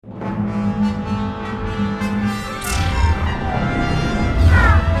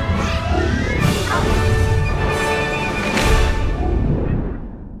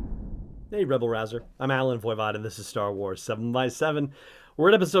Hey, Rebel Rouser. I'm Alan Voivod, and this is Star Wars 7 by 7. We're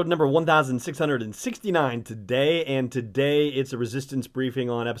at episode number 1669 today, and today it's a Resistance briefing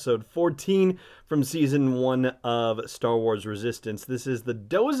on episode 14 from season 1 of Star Wars Resistance. This is the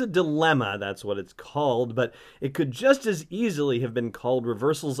Doza Dilemma, that's what it's called, but it could just as easily have been called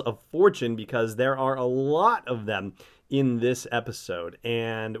Reversals of Fortune because there are a lot of them in this episode,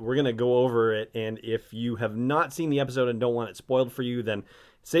 and we're going to go over it. And if you have not seen the episode and don't want it spoiled for you, then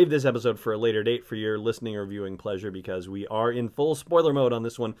save this episode for a later date for your listening or viewing pleasure, because we are in full spoiler mode on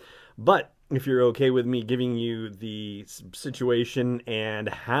this one. But if you're okay with me giving you the situation and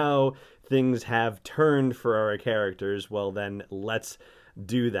how things have turned for our characters, well then let's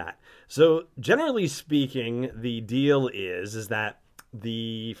do that. So generally speaking, the deal is that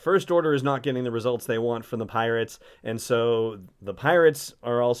the First Order is not getting the results they want from the pirates, and so the pirates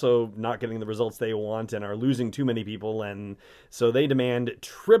are also not getting the results they want and are losing too many people, and so they demand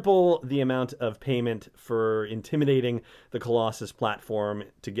triple the amount of payment for intimidating the Colossus platform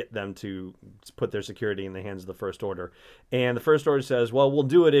to get them to put their security in the hands of the First Order. And the First Order says, well, we'll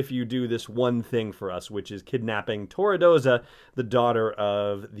do it if you do this one thing for us, which is kidnapping Torra Doza, the daughter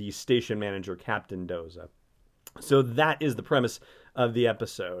of the station manager, Captain Doza. So that is the premise of the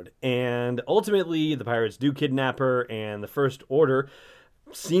episode. And ultimately, the pirates do kidnap her, and the First Order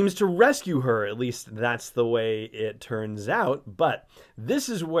seems to rescue her. At least that's the way it turns out. But this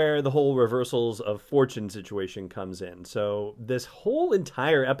is where the whole reversals of fortune situation comes in. So this whole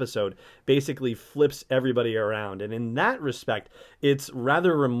entire episode basically flips everybody around. And in that respect, it's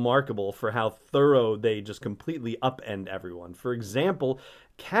rather remarkable for how thorough they just completely upend everyone. For example,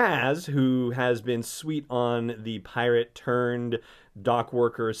 Kaz, who has been sweet on the pirate turned dock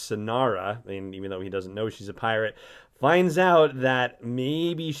worker Synara, and even though he doesn't know she's a pirate, finds out that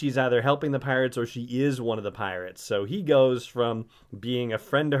maybe she's either helping the pirates or she is one of the pirates. So he goes from being a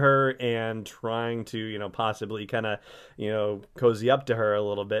friend to her and trying to, possibly kind of, cozy up to her a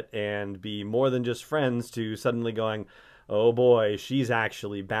little bit and be more than just friends, to suddenly going, oh boy, she's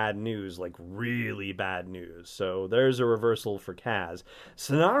actually bad news, like really bad news. So there's a reversal for Kaz.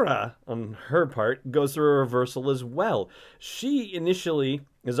 Synara, on her part, goes through a reversal as well. She initially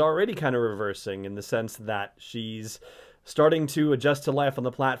is already kind of reversing in the sense that she's starting to adjust to life on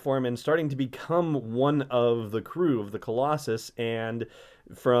the platform and starting to become one of the crew of the Colossus. And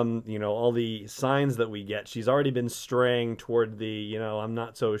from, all the signs that we get, she's already been straying toward the, I'm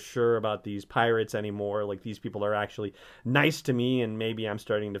not so sure about these pirates anymore. Like, these people are actually nice to me, and maybe I'm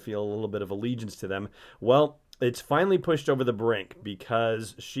starting to feel a little bit of allegiance to them. Well, it's finally pushed over the brink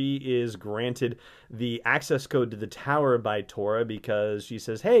because she is granted the access code to the tower by Torra, because she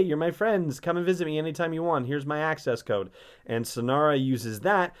says, hey, you're my friends, come and visit me anytime you want, here's my access code. And Synara uses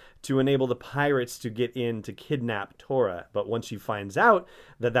that to enable the pirates to get in to kidnap Torra. But once she finds out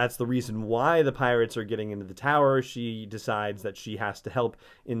that that's the reason why the pirates are getting into the tower, she decides that she has to help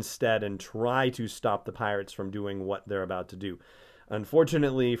instead and try to stop the pirates from doing what they're about to do.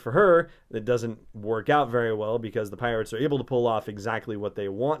 Unfortunately for her, it doesn't work out very well because the pirates are able to pull off exactly what they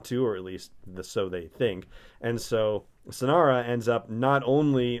want to, or at least so they think. And so Synara ends up not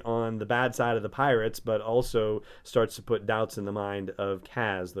only on the bad side of the pirates, but also starts to put doubts in the mind of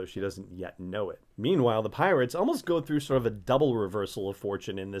Kaz, though she doesn't yet know it. Meanwhile, the pirates almost go through sort of a double reversal of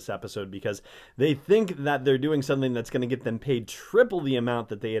fortune in this episode, because they think that they're doing something that's going to get them paid triple the amount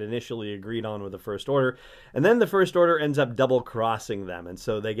that they had initially agreed on with the First Order, and then the First Order ends up double-crossing them, and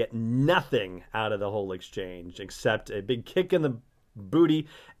so they get nothing out of the whole exchange except a big kick in the booty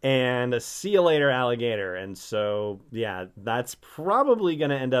and a see you later alligator. And so yeah, that's probably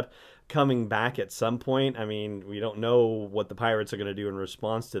going to end up coming back at some point. I mean, we don't know what the pirates are going to do in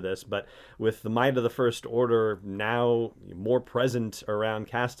response to this, but with the might of the First Order now more present around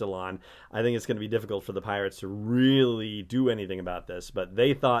Castellon, I think it's going to be difficult for the pirates to really do anything about this. But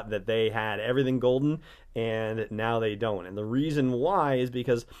they thought that they had everything golden, and now they don't. And the reason why is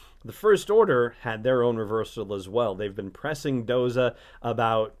because the First Order had their own reversal as well. They've been pressing Doza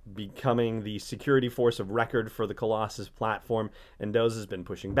about becoming the security force of record for the Colossus platform, and Doza's been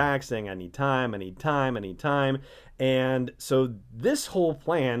pushing back, saying, I need time, I need time, I need time. And so this whole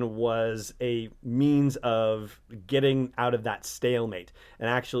plan was a means of getting out of that stalemate and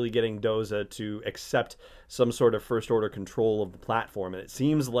actually getting Doza to accept some sort of First Order control of the platform. And it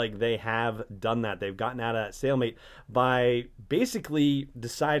seems like they have done that. They've gotten out of that stalemate by basically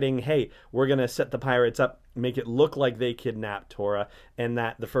deciding, hey, we're going to set the pirates up, make it look like they kidnapped Torra, and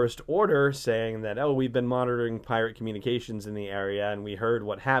that the First Order saying that, oh, we've been monitoring pirate communications in the area and we heard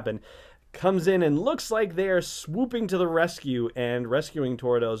what happened, comes in and looks like they are swooping to the rescue and rescuing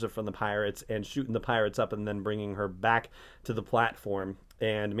Torra Doza from the pirates and shooting the pirates up and then bringing her back to the platform.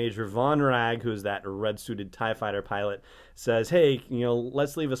 And Major Von Rag, who's that red-suited TIE fighter pilot, says, hey,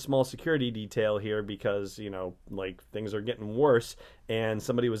 let's leave a small security detail here because, things are getting worse and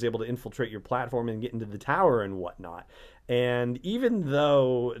somebody was able to infiltrate your platform and get into the tower and whatnot. And even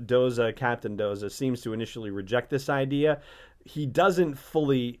though Captain Doza seems to initially reject this idea, he doesn't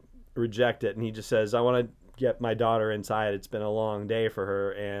fully reject it, and he just says, I want to get my daughter inside. It's been a long day for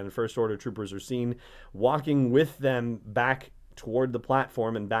her. And First Order troopers are seen walking with them back toward the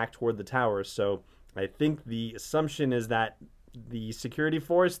platform and back toward the tower. So I think the assumption is that the security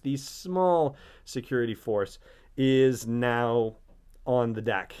force, the small security force, is now on the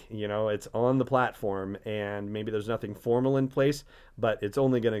deck. It's on the platform, and maybe there's nothing formal in place, but it's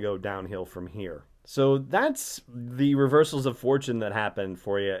only going to go downhill from here. So that's the reversals of fortune that happened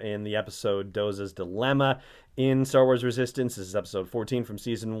for you in the episode Doza's Dilemma in Star Wars Resistance. This is episode 14 from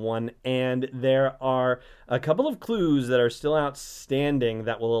season 1, and there are a couple of clues that are still outstanding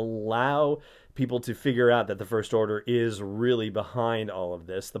that will allow people to figure out that the First Order is really behind all of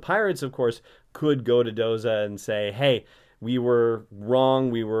this. The pirates, of course, could go to Doza and say, hey, we were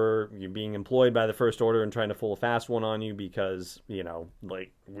wrong. You're being employed by the First Order and trying to pull a fast one on you because, we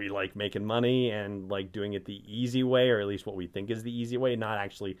like making money and like doing it the easy way, or at least what we think is the easy way, not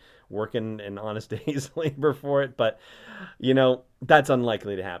actually working an honest day's labor for it. But, that's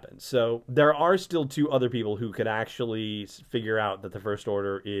unlikely to happen. So there are still 2 other people who could actually figure out that the First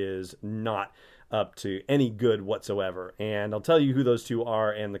Order is not up to any good whatsoever. And I'll tell you who those 2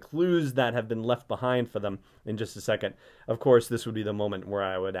 are and the clues that have been left behind for them in just a second. Of course, this would be the moment where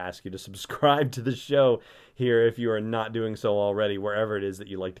I would ask you to subscribe to the show here if you are not doing so already, wherever it is that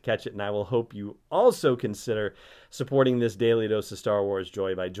you like to catch it. And I will hope you also consider supporting this daily dose of Star Wars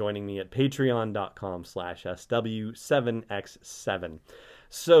joy by joining me at patreon.com/SW7X7.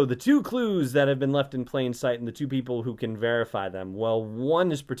 So the 2 clues that have been left in plain sight and the 2 people who can verify them, well, one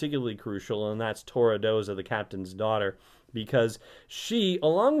is particularly crucial, and that's Torra Doza, the captain's daughter, because she,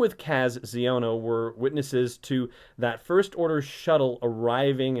 along with Kaz Xiono, were witnesses to that First Order shuttle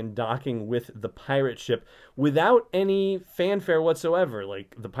arriving and docking with the pirate ship without any fanfare whatsoever.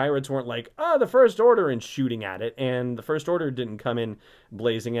 Like, the pirates weren't like, the First Order, and shooting at it, and the First Order didn't come in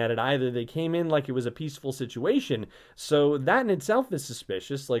blazing at it either. They came in like it was a peaceful situation. So that in itself is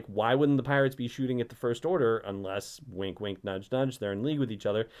suspicious. Like, why wouldn't the pirates be shooting at the First Order unless, wink, wink, nudge, nudge, they're in league with each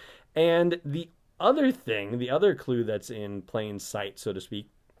other? And the other clue that's in plain sight, so to speak,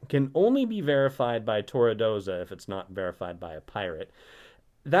 can only be verified by Torra Doza if it's not verified by a pirate.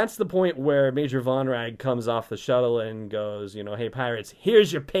 That's the point where Major Von Rag comes off the shuttle and goes, hey, pirates,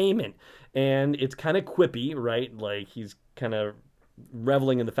 here's your payment. And it's kind of quippy, right? Like, he's kind of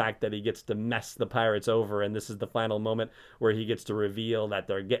reveling in the fact that he gets to mess the pirates over, and this is the final moment where he gets to reveal that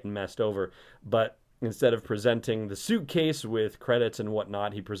they're getting messed over. But instead of presenting the suitcase with credits and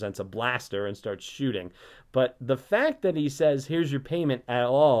whatnot, he presents a blaster and starts shooting. But the fact that he says, here's your payment at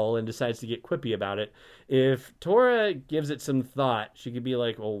all, and decides to get quippy about it, if Torra gives it some thought, she could be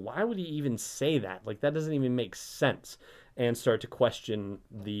like, well, why would he even say that? Like, that doesn't even make sense. And start to question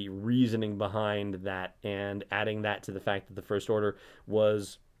the reasoning behind that, and adding that to the fact that the First Order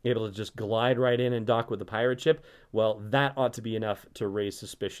was able to just glide right in and dock with the pirate ship, well, that ought to be enough to raise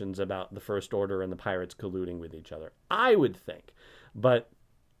suspicions about the First Order and the pirates colluding with each other, I would think. But,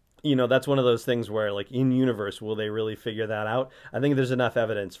 that's one of those things where, like, in universe, will they really figure that out? I think there's enough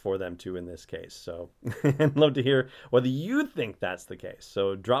evidence for them to in this case. So I'd love to hear whether you think that's the case.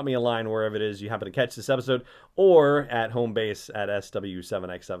 So drop me a line wherever it is you happen to catch this episode, or at home base at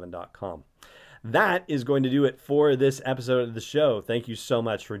sw7x7.com. That is going to do it for this episode of the show. Thank you so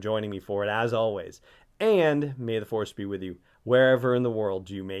much for joining me for it, as always. And may the Force be with you, wherever in the world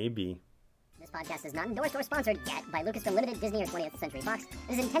you may be. This podcast is not endorsed or sponsored yet by Lucasfilm Limited, Disney, or 20th Century Fox.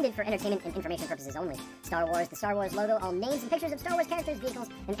 It is intended for entertainment and information purposes only. Star Wars, the Star Wars logo, all names and pictures of Star Wars characters, vehicles,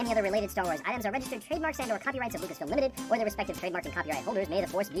 and any other related Star Wars items are registered trademarks and/or copyrights of Lucasfilm Limited or their respective trademark and copyright holders. May the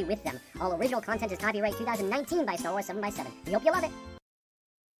Force be with them. All original content is copyright 2019 by Star Wars 7x7. We hope you love it.